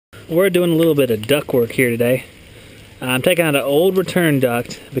We're doing a little bit of duct work here today. I'm taking out an old return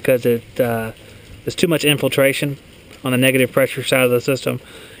duct because there's too much infiltration on the negative pressure side of the system.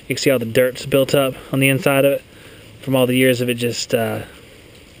 You can see all the dirt's built up on the inside of it from all the years of it just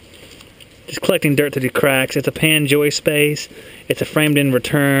collecting dirt through the cracks. It's a pan joist space. It's a framed in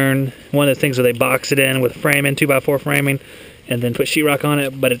return. One of the things where they box it in with framing, 2x4 framing, and then put sheetrock on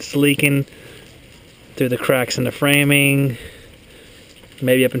it, but it's leaking through the cracks in the framing,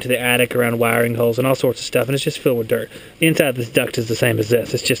 maybe up into the attic around wiring holes and all sorts of stuff, and it's just filled with dirt. The inside of this duct is the same as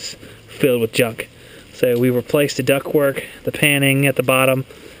this. It's just filled with junk. So we replaced the ductwork, the panning at the bottom.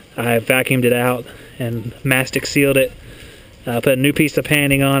 I vacuumed it out and mastic sealed it. Put a new piece of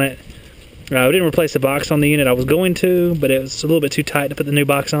panning on it. We didn't replace the box on the unit. I was going to, but it was a little bit too tight to put the new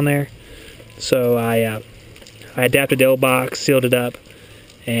box on there. So I adapted the old box, sealed it up,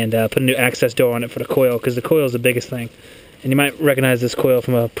 and put a new access door on it for the coil, because the coil is the biggest thing. And you might recognize this coil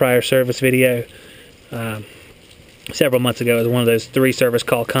from a prior service video several months ago. It was one of those 3-service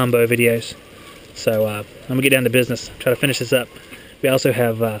call combo videos. So I'm going to get down to business, try to finish this up. We also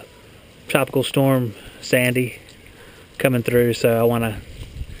have Tropical Storm Sandy coming through, so I want to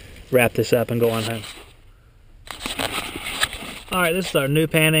wrap this up and go on home. Alright, this is our new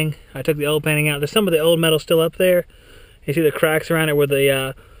panning. I took the old panning out. There's some of the old metal still up there. You see the cracks around it where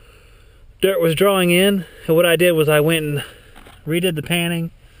the dirt was drawing in. And what I did was I went and redid the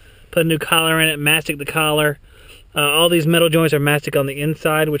panning, put a new collar in it, mastic the collar. All these metal joints are mastic on the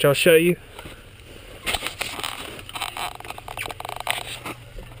inside, which I'll show you.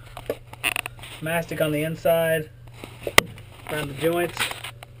 Mastic on the inside around the joints.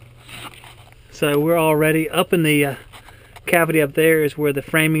 So we're all ready. Up in the cavity up there is where the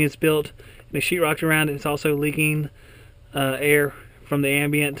framing is built. And the sheetrock around it is also leaking air from the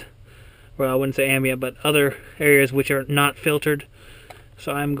ambient. Well, I wouldn't say ambient, but other areas which are not filtered.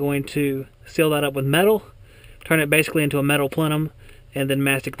 So I'm going to seal that up with metal, turn it basically into a metal plenum, and then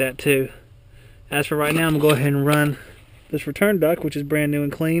mastic that too. As for right now, I'm going to go ahead and run this return duct, which is brand new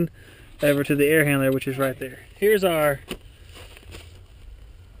and clean, over to the air handler, which is right there. Here's our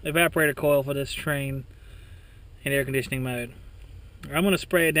evaporator coil for this train in air conditioning mode. I'm going to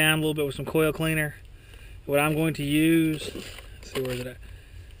spray it down a little bit with some coil cleaner. What I'm going to use, let's see, where is it at?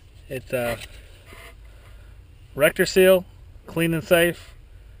 It's Rector Seal, Clean and Safe,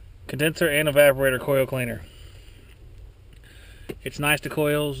 condenser and evaporator coil cleaner. It's nice to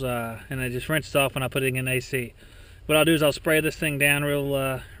coils, and it just rinses off when I put it in AC. What I'll do is I'll spray this thing down real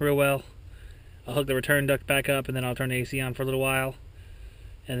well. I'll hook the return duct back up, and then I'll turn the AC on for a little while,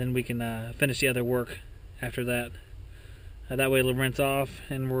 and then we can finish the other work after that. That way it'll rinse off,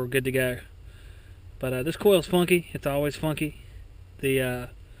 and we're good to go. But this coil's funky. It's always funky. The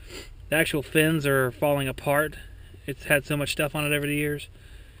actual fins are falling apart. It's had so much stuff on it over the years.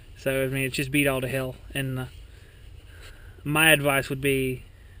 So, I mean, it's just beat all to hell. And my advice would be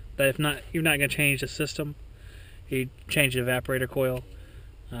that if you're not going to change the system, you change the evaporator coil.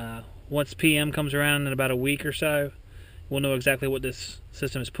 Once PM comes around in about a week or so, we'll know exactly what this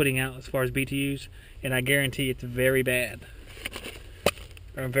system is putting out as far as BTUs, and I guarantee it's very bad.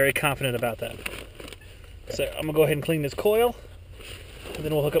 I'm very confident about that. So I'm going to go ahead and clean this coil, and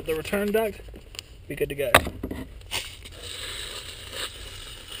then we'll hook up the return duct. Be good to go.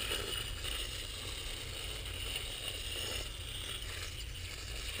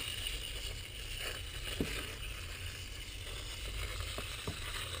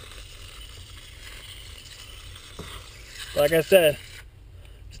 Like I said,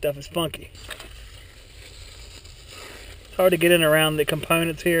 stuff is funky. It's hard to get in around the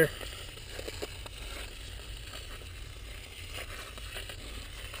components here.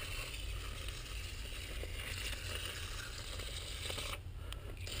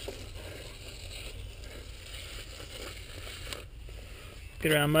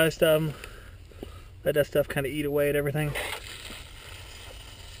 Get around most of them. Let that stuff kind of eat away at everything.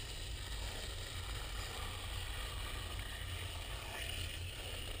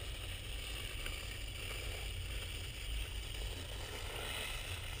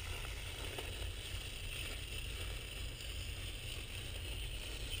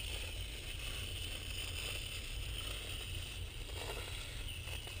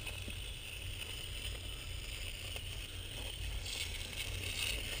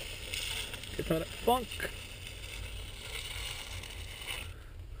 Get some of that funk.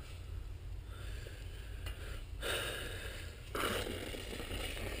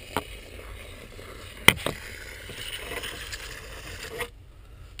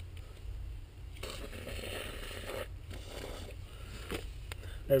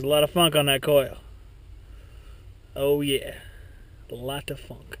 There's a lot of funk on that coil. Oh yeah, a lot of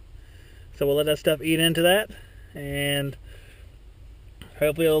funk. So we'll let that stuff eat into that, and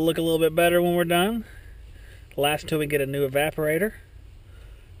hopefully it'll look a little bit better when we're done. Last until we get a new evaporator,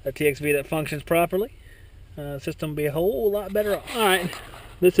 a TXV that functions properly. System will be a whole lot better off. Alright,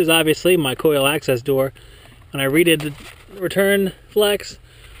 this is obviously my coil access door. When I redid the return flex,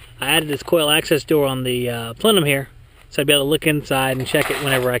 I added this coil access door on the plenum here, so I'd be able to look inside and check it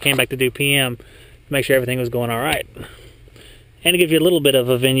whenever I came back to do PM to make sure everything was going alright. And to give you a little bit of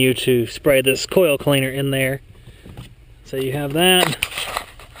a venue to spray this coil cleaner in there. So you have that.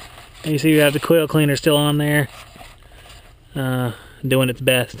 And you see you have the coil cleaner still on there, doing its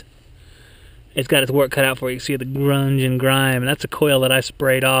best. It's got its work cut out for it. You can see the grunge and grime, and that's a coil that I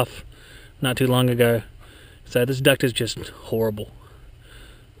sprayed off not too long ago. So this duct is just horrible.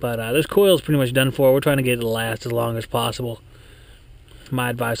 But this coil is pretty much done for. We're trying to get it to last as long as possible.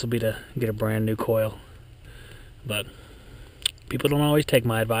 My advice will be to get a brand new coil. But people don't always take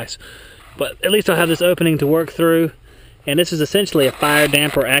my advice. But at least I'll have this opening to work through. And this is essentially a fire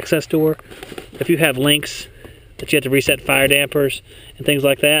damper access door. If you have links that you have to reset fire dampers and things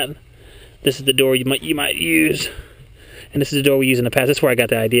like that, this is the door you might use. And this is the door we used in the past. That's where I got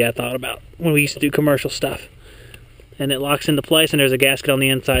the idea I thought about when we used to do commercial stuff. And it locks into place, and there's a gasket on the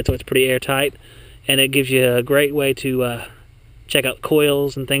inside, so it's pretty airtight. And it gives you a great way to check out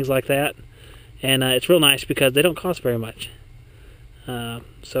coils and things like that. And it's real nice because they don't cost very much.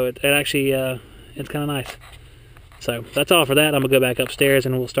 So it actually, it's kind of nice. So that's all for that. I'm going to go back upstairs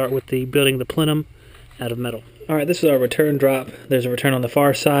and we'll start with building the plenum out of metal. Alright, this is our return drop. There's a return on the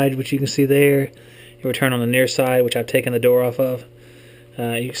far side, which you can see there. A return on the near side, which I've taken the door off of.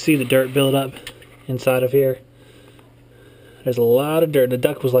 You can see the dirt build up inside of here. There's a lot of dirt. The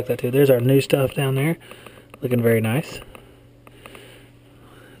duct was like that too. There's our new stuff down there. Looking very nice.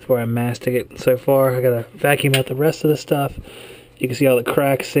 That's where I mastic it so far. I gotta vacuum out the rest of the stuff. You can see all the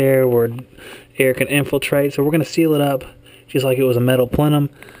cracks there where air can infiltrate. So we're gonna seal it up just like it was a metal plenum.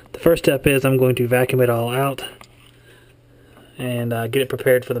 The first step is I'm going to vacuum it all out and get it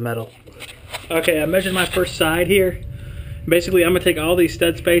prepared for the metal. Okay, I measured my first side here. Basically, I'm gonna take all these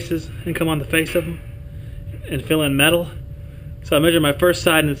stud spaces and come on the face of them and fill in metal. So I measured my first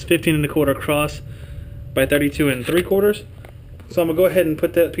side, and it's 15 1/4 across by 32 3/4. So I'm gonna go ahead and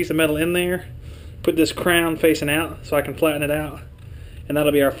put that piece of metal in there, put this crown facing out so I can flatten it out, and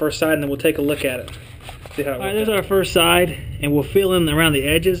that'll be our first side, and then we'll take a look at it. See how it works. Alright, there's our first side, and we'll fill in around the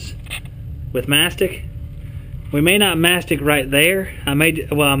edges with mastic. We may not mastic right there. I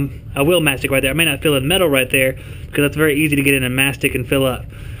will mastic right there. I may not fill in metal right there because it's very easy to get in and mastic and fill up.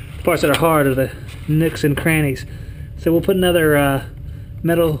 The parts that are hard are the nooks and crannies. So we'll put another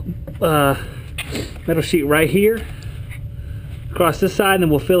metal sheet right here across this side, and then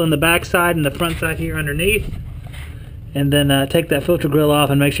we'll fill in the back side and the front side here underneath, and then take that filter grill off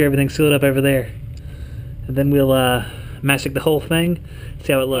and make sure everything's sealed up over there. And then we'll mastic the whole thing,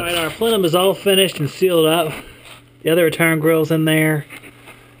 see how it looks. Alright, our plenum is all finished and sealed up. The other return grill's in there,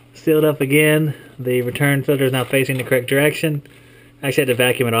 sealed up again. The return filter is now facing the correct direction. I actually had to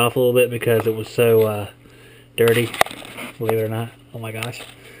vacuum it off a little bit because it was so dirty, believe it or not. Oh my gosh.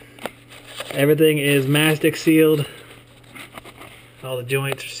 Everything is mastic sealed. All the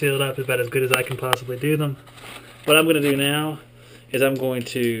joints are sealed up about as good as I can possibly do them. What I'm going to do now is I'm going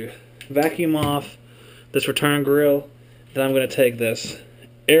to vacuum off this return grill. Then I'm going to take this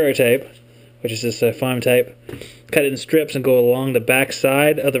aero tape, which is this foam tape, cut it in strips and go along the back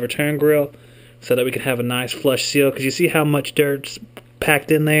side of the return grill so that we can have a nice flush seal. Because you see how much dirt's packed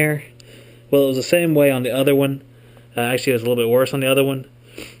in there? Well, it was the same way on the other one. Actually, it was a little bit worse on the other one.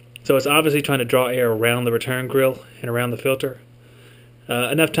 So it's obviously trying to draw air around the return grill and around the filter.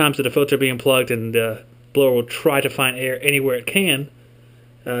 Enough times that the filter being plugged and the blower will try to find air anywhere it can,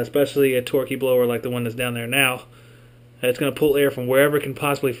 especially a torquey blower like the one that's down there now. It's going to pull air from wherever it can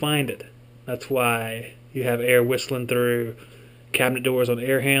possibly find it. That's why you have air whistling through cabinet doors on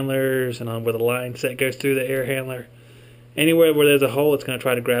air handlers and on where the line set goes through the air handler. Anywhere where there's a hole, it's going to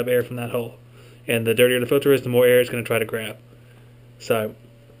try to grab air from that hole. And the dirtier the filter is, the more air it's going to try to grab. So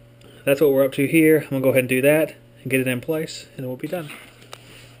that's what we're up to here. I'm going to go ahead and do that and get it in place, and then we'll be done.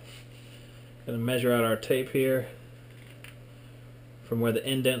 Going to measure out our tape here from where the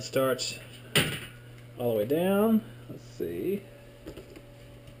indent starts all the way down. Let's see.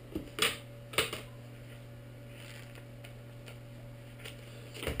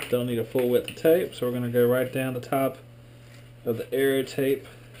 Don't need a full width tape, so we're going to go right down the top of the aero tape,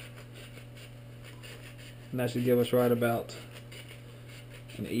 and that should give us right about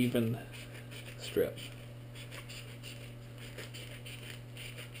an even strip.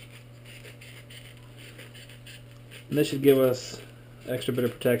 And this should give us extra bit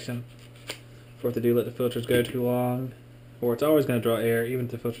of protection for what to do, let the filters go too long, or it's always going to draw air even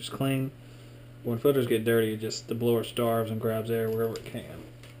if the filter's clean. When filters get dirty, the blower starves and grabs air wherever it can.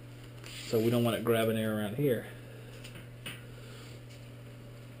 So we don't want it grabbing air around here.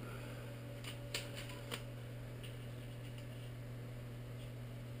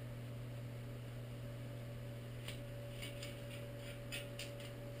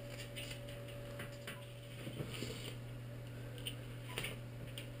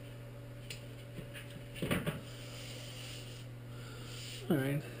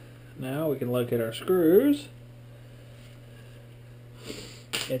 Alright, now we can locate our screws.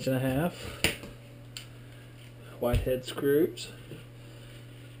 1.5 inch whitehead screws,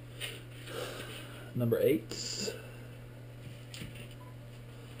 number 8s.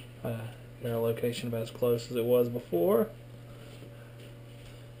 Get our location about as close as it was before.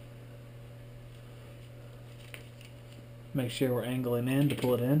 Make sure we're angling in to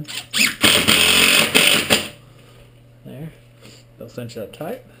pull it in. There. They'll cinch it up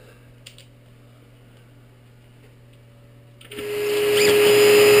tight.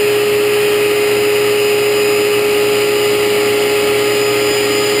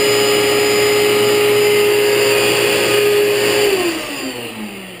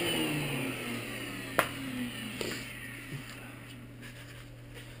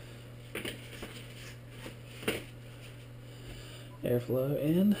 Airflow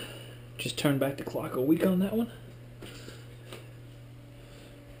in. Just turn back the clock a week on that one.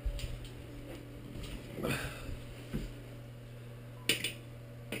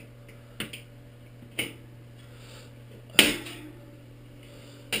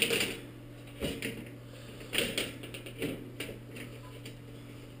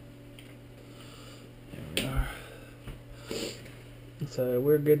 So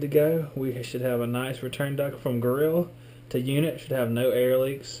we're good to go. We should have a nice return duct from grill to unit. Should have no air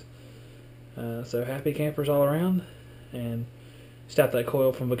leaks. So happy campers all around, and stop that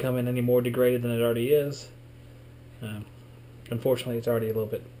coil from becoming any more degraded than it already is. Unfortunately, it's already a little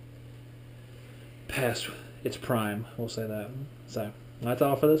bit past its prime, we'll say that. So that's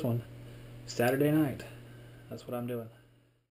all for this one. Saturday night. That's what I'm doing.